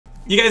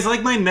You guys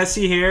like my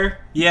messy hair?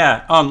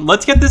 Yeah.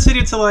 Let's get this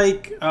video to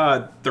like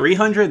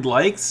 300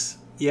 likes.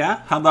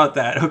 Yeah, how about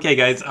that? Okay,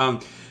 guys.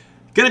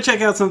 Gonna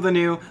check out something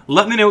new.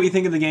 Let me know what you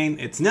think of the game.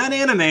 It's not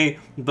anime,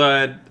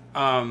 but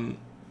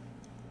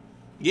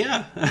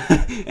yeah.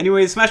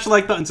 Anyways, smash the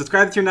like button,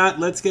 subscribe if you're not.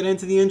 Let's get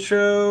into the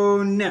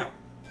intro now.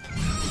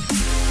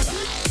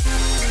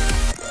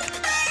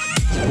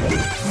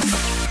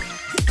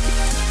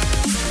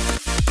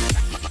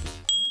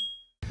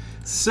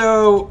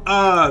 So,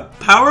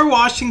 Power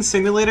Washing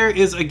Simulator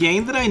is a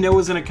game that I know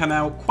was going to come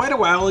out quite a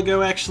while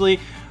ago, actually.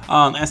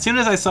 As soon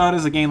as I saw it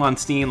as a game on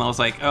Steam, I was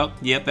like, oh,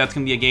 yep, that's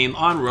going to be a game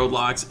on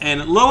Roblox.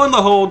 And lo and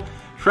behold,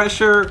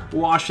 Pressure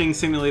Washing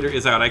Simulator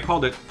is out. I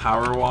called it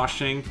Power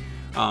Washing,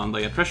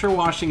 but yeah, Pressure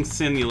Washing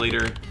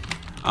Simulator.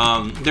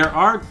 There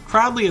are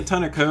probably a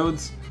ton of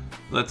codes.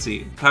 Let's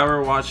see,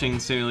 Power Washing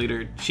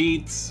Simulator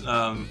cheats.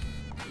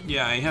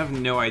 Yeah, I have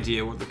no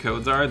idea what the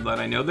codes are, but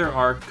I know there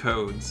are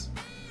codes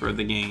for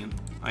the game,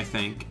 I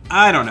think.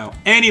 I don't know.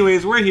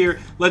 Anyways, we're here.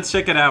 Let's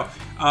check it out.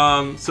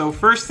 So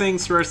first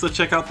things first, let's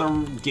check out the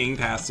game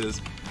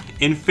passes.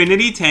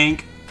 Infinity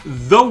Tank,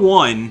 the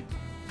one,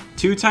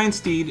 2 times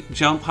speed,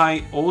 jump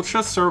height,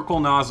 ultra circle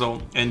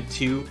nozzle, and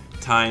 2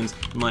 times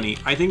money.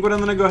 I think what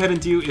I'm gonna go ahead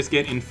and do is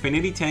get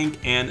Infinity Tank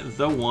and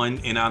the one,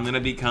 and I'm gonna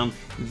become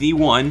the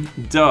one,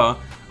 duh.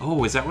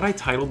 Oh, is that what I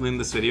titled in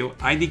this video?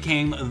 I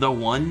became the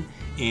one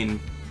in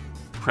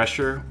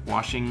Pressure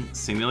Washing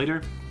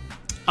Simulator.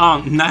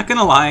 Not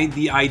gonna lie,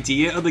 the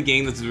idea of the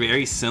game is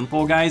very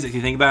simple, guys. If you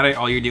think about it,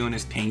 all you're doing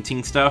is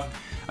painting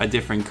stuff a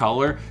different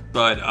color.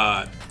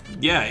 But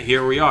yeah,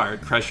 here we are,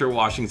 Pressure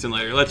Washing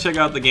Simulator. Let's check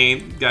out the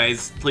game,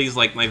 guys. Please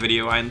like my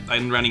video.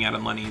 I'm running out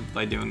of money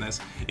by doing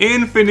this.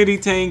 Infinity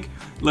Tank.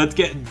 Let's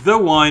get the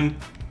one,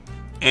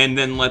 and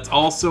then let's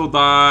also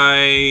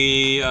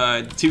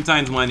buy 2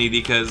 times money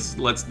because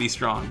let's be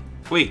strong.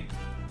 Wait,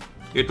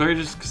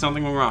 there's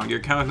something wrong. Your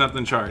account has not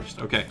been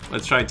charged. Okay,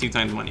 let's try 2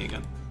 times money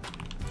again.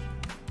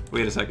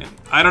 Wait a second.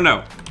 I don't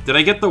know. Did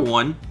I get the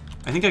one?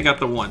 I think I got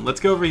the one. Let's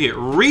go over here.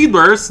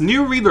 Rebirth.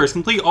 New Rebirth.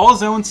 Complete all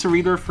zones to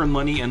Rebirth for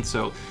money and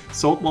so.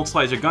 Salt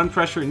multiplies your gun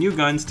pressure, new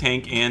guns,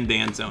 tank, and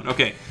ban zone.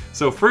 Okay,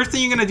 so first thing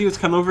you're going to do is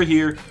come over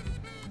here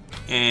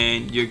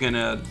and you're going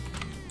to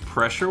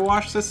pressure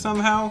wash this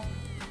somehow.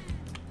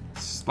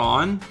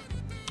 Spawn.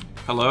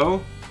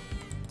 Hello?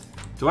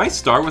 Do I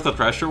start with a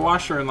pressure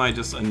wash or am I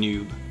just a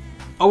noob?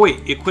 Oh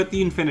wait, equip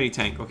the Infinity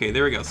Tank. Okay,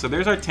 there we go. So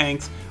there's our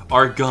tanks,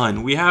 our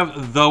gun. We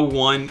have the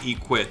one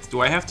equipped.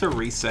 Do I have to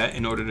reset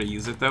in order to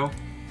use it though?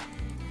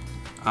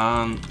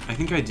 I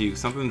think I do.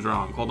 Something's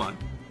wrong. Hold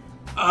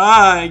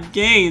on.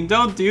 Game,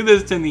 don't do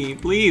this to me,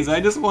 please. I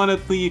just want to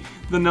be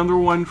the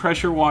 #1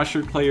 pressure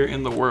washer player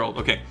in the world.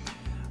 Okay.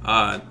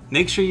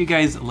 Make sure you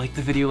guys like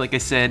the video, like I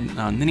said.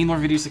 Many more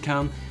videos to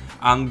come.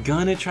 I'm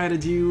gonna try to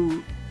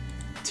do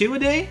 2 a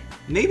day.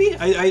 Maybe?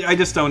 I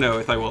just don't know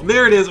if I will.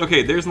 There it is.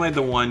 Okay, there's my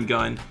the one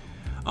gun.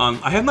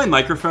 I have my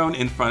microphone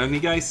in front of me,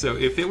 guys, so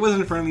if it was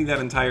in front of me that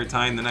entire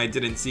time, then I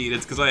didn't see it.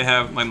 It's because I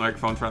have my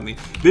microphone in front of me.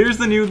 There's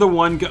the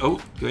one gun.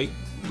 Oh, wait.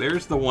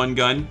 There's the one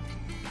gun.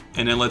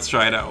 And then let's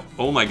try it out.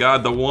 Oh my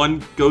god, the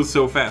one goes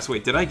so fast.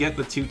 Wait, did I get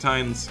the 2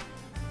 times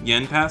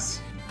yen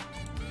pass?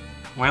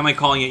 Why am I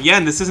calling it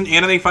yen? This is an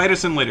anime fighter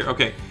simulator.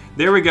 Okay,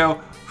 there we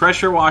go.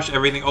 Pressure wash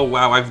everything. Oh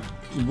wow, I've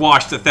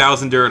washed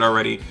 1,000 dirt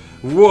already.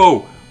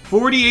 Whoa!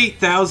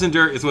 48,000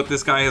 dirt is what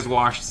this guy has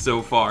washed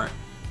so far.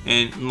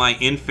 And my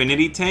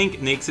Infinity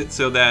Tank makes it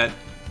so that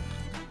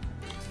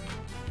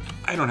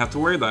I don't have to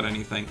worry about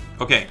anything.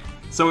 Okay,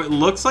 so it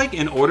looks like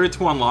in order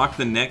to unlock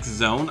the next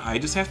zone, I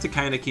just have to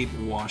kind of keep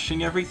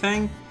washing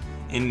everything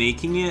and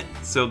making it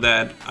so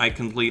that I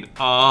complete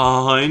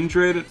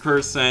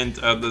 100%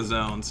 of the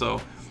zone.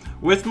 So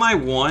with my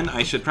one,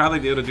 I should probably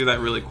be able to do that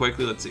really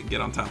quickly. Let's see,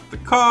 get on top of the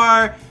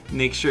car,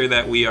 make sure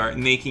that we are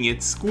making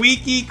it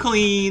squeaky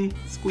clean.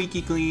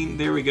 Squeaky clean,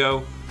 there we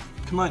go.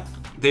 Come on,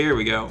 there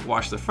we go.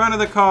 Wash the front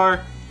of the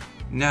car.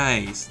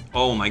 Nice.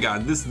 Oh my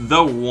god, this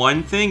the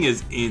one thing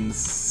is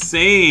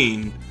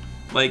insane.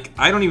 Like,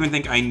 I don't even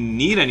think I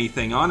need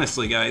anything,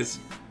 honestly, guys.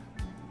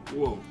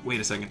 Whoa,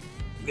 wait a second.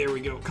 There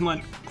we go. Come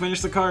on,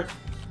 finish the car.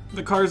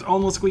 The car is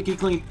almost squeaky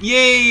clean.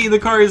 Yay, the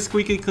car is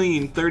squeaky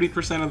clean.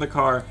 30% of the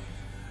car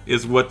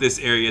is what this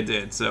area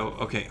did. So,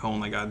 okay, oh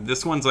my god,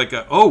 this one's like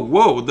a, oh,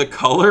 whoa, the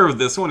color of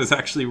this one is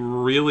actually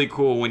really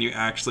cool when you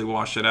actually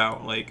wash it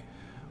out. Like,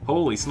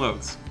 holy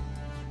smokes.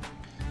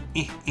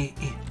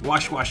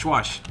 Wash, wash,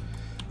 wash.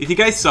 If you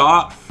guys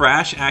saw,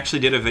 Frash actually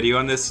did a video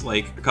on this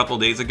like a couple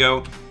days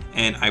ago,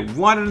 and I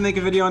wanted to make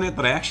a video on it,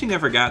 but I actually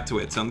never got to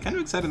it. So I'm kind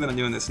of excited that I'm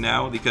doing this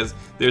now because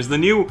there's the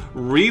new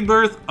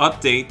Rebirth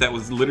update that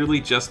was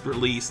literally just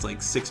released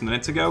like 6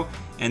 minutes ago,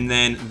 and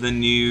then the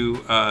new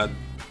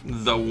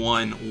the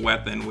one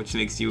weapon, which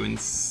makes you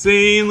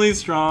insanely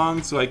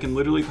strong, so I can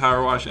literally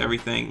power wash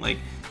everything like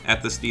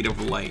at the speed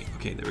of light.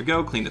 Okay, there we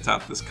go. Clean the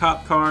top of this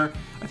cop car.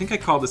 I think I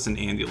called this an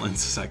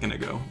ambulance a second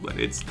ago, but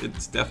it's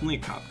definitely a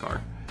cop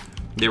car.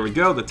 There we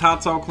go. The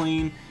top's all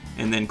clean,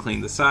 and then clean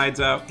the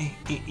sides out.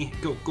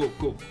 Go, go,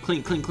 go.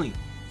 Clean, clean, clean.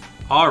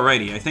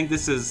 Alrighty, I think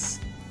this is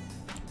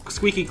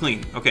squeaky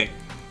clean. Okay,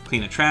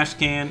 clean a trash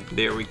can.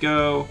 There we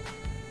go.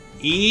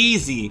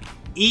 Easy.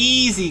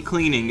 Easy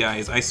cleaning,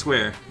 guys. I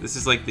swear. This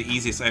is like the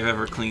easiest I've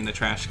ever cleaned a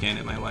trash can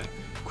in my life.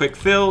 Quick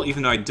fill,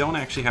 even though I don't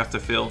actually have to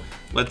fill.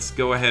 Let's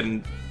go ahead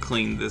and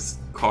clean this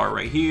car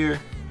right here.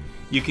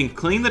 You can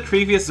clean the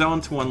previous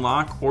zone to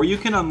unlock, or you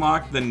can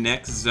unlock the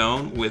next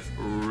zone with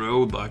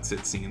Robux,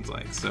 it seems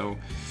like. So,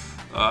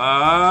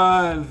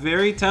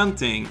 very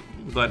tempting,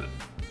 but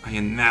I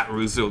am not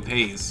Russo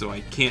Pays, so I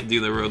can't do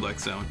the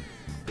Roblox zone.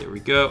 There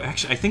we go.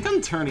 Actually, I think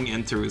I'm turning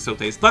into Russo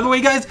Pays. By the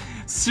way, guys,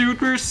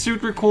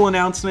 super cool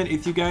announcement.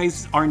 If you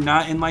guys are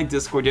not in my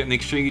Discord yet,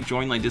 make sure you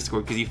join my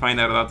Discord because you find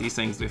out about these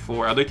things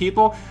before other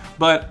people.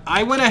 But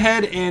I went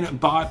ahead and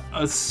bought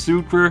a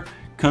super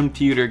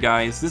computer,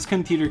 guys. This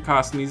computer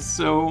cost me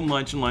so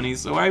much money,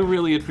 so I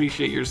really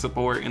appreciate your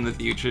support in the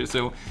future.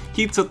 So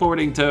keep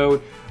supporting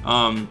Toad.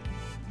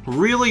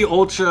 Really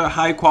ultra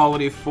high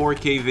quality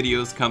 4K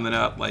videos coming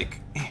up.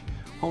 Like,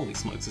 holy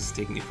smokes, this is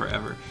taking me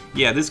forever.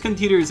 Yeah, this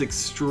computer is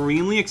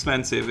extremely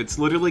expensive. It's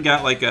literally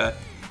got like a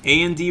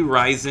AMD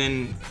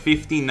Ryzen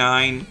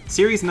 59,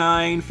 Series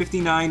 9,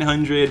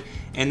 5900,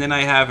 and then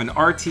I have an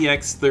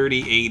RTX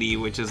 3080,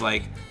 which is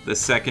like the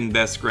second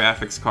best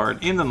graphics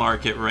card in the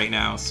market right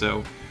now.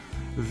 So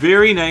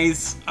very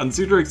nice. I'm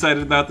super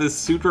excited about this.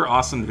 Super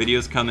awesome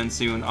videos coming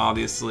soon,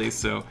 obviously.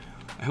 So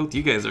I hope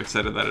you guys are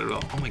excited about it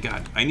all. Oh my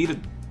god,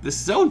 this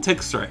zone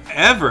takes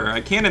forever. I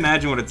can't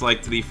imagine what it's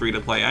like to be free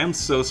to play. I'm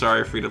so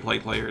sorry, free to play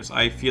players.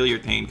 I feel your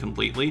pain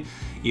completely,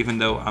 even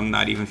though I'm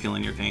not even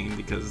feeling your pain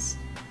because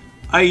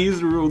I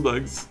use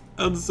Roblox.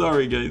 I'm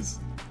sorry, guys.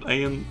 I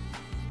am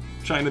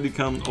trying to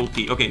become OP.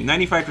 Okay,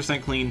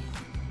 95% clean.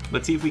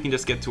 Let's see if we can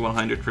just get to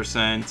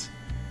 100%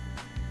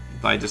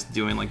 by just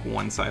doing like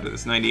one side of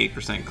this.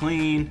 98%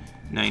 clean,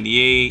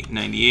 98,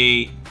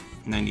 98,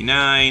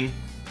 99.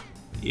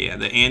 Yeah,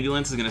 the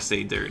ambulance is gonna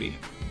stay dirty.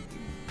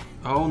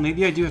 Oh,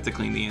 maybe I do have to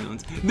clean the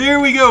ambulance. There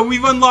we go!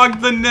 We've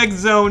unlocked the next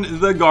zone,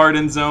 the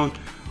garden zone.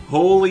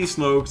 Holy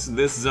smokes,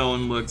 this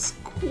zone looks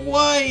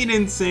quite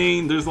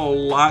insane. There's a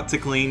lot to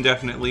clean,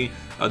 definitely.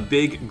 A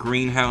big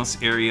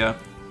greenhouse area.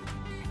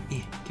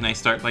 Can I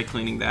start by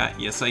cleaning that?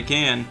 Yes, I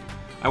can.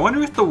 I wonder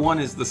if the one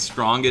is the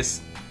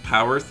strongest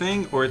power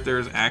thing, or if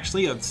there's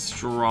actually a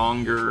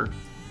stronger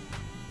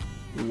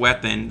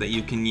weapon that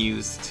you can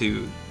use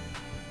to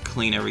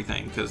clean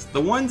everything. Because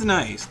the one's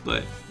nice,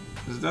 but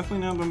it's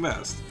definitely not the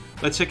best.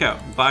 Let's check out.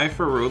 Buy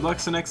for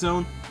Roblox the next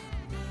zone.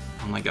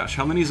 Oh my gosh,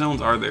 how many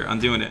zones are there? I'm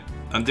doing it.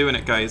 I'm doing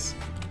it, guys.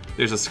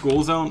 There's a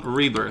school zone,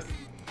 Rebirth.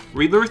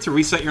 Rebirth to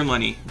reset your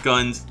money,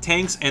 guns,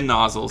 tanks, and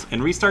nozzles,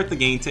 and restart the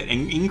game to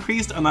an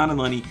increased amount of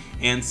money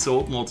and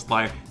soul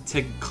multiplier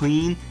to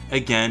clean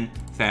again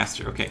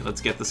faster. Okay,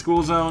 let's get the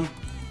school zone.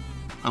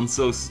 I'm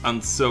so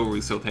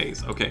Russo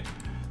Pays. Okay,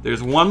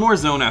 there's one more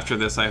zone after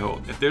this, I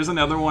hope. If there's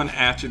another one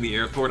after the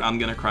airport, I'm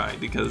gonna cry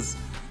because...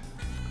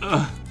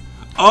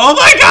 Oh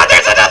my god,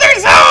 there's another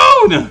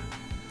zone!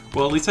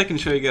 Well, at least I can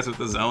show you guys what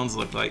the zones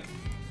look like.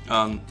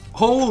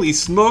 Holy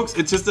smokes,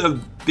 it's just a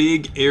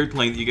big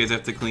airplane that you guys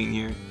have to clean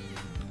here.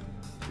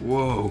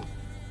 Whoa.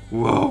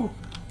 Whoa.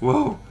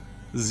 Whoa.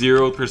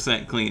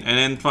 0% clean. And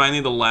then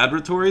finally the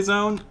laboratory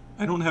zone.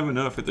 I don't have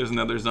enough if there's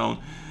another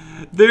zone.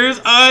 There's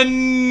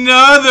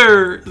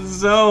another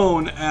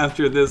zone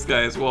after this,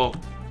 guys. Well,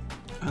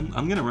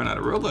 I'm gonna run out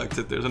of Robux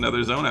if there's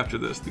another zone after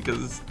this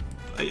because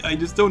I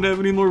just don't have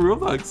any more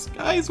Robux.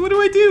 Guys, what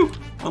do I do?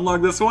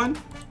 Unlock this one?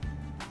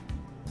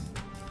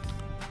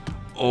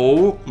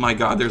 Oh my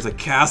god, there's a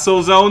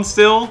castle zone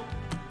still?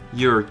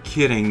 You're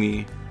kidding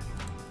me.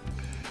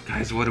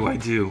 Guys, what do I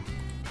do?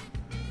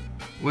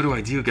 What do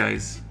I do,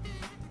 guys?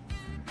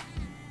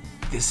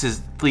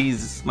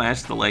 Please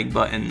smash the like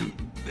button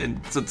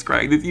and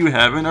subscribe if you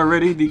haven't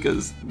already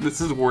because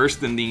this is worse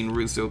than being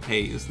Russo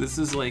Pays. This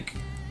is like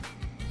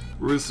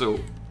Russo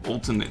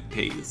Ultimate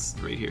Pays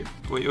right here.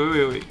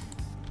 Wait.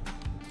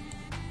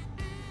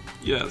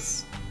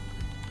 Yes.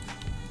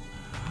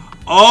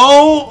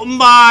 Oh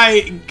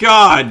my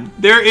god!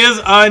 There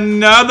is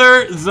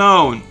another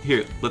zone!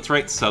 Here, let's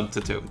write sub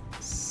to Toad.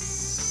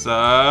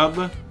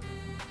 Sub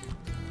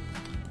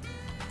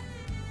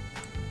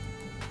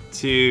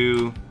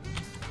to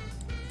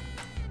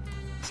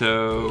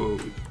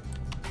Toad.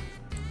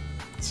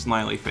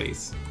 Smiley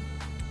face.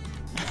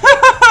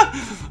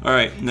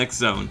 Alright, next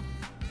zone.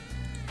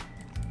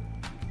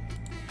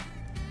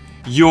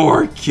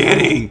 You're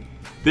kidding!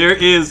 There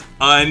is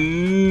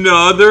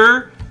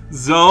another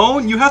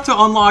zone? You have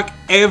to unlock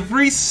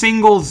every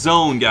single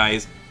zone,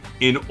 guys,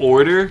 in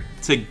order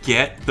to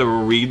get the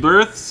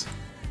rebirths?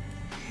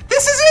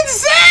 This is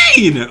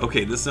insane!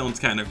 Okay, this zone's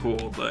kind of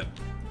cool, but...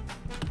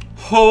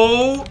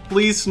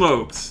 Holy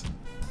smokes.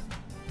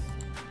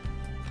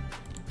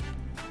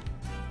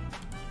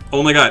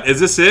 Oh my god, is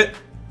this it?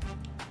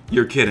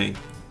 You're kidding.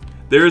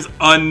 There's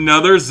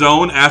another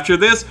zone after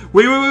this?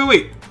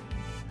 Wait.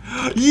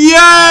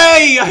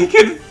 Yay! I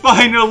can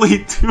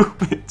finally do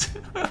it.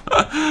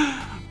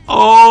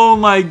 Oh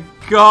my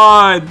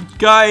god,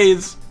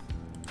 guys.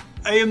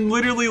 I am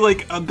literally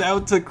like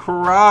about to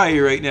cry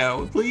right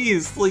now.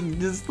 Please, like,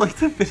 just like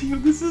the video.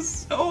 This is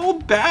so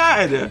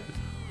bad.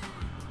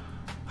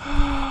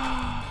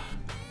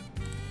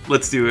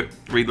 Let's do it.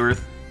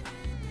 Rebirth.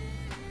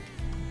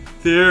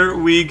 There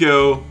we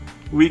go.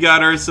 We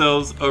got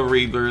ourselves a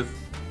Rebirth.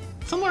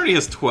 Someone already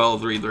has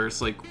 12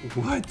 Rebirths. Like,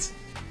 what?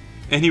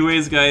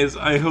 Anyways, guys,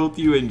 I hope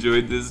you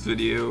enjoyed this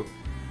video.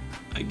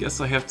 I guess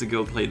I have to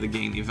go play the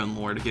game even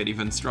more to get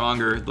even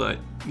stronger, but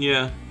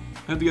yeah.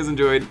 I hope you guys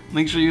enjoyed.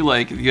 Make sure you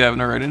like if you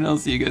haven't already, and I'll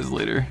see you guys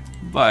later.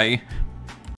 Bye.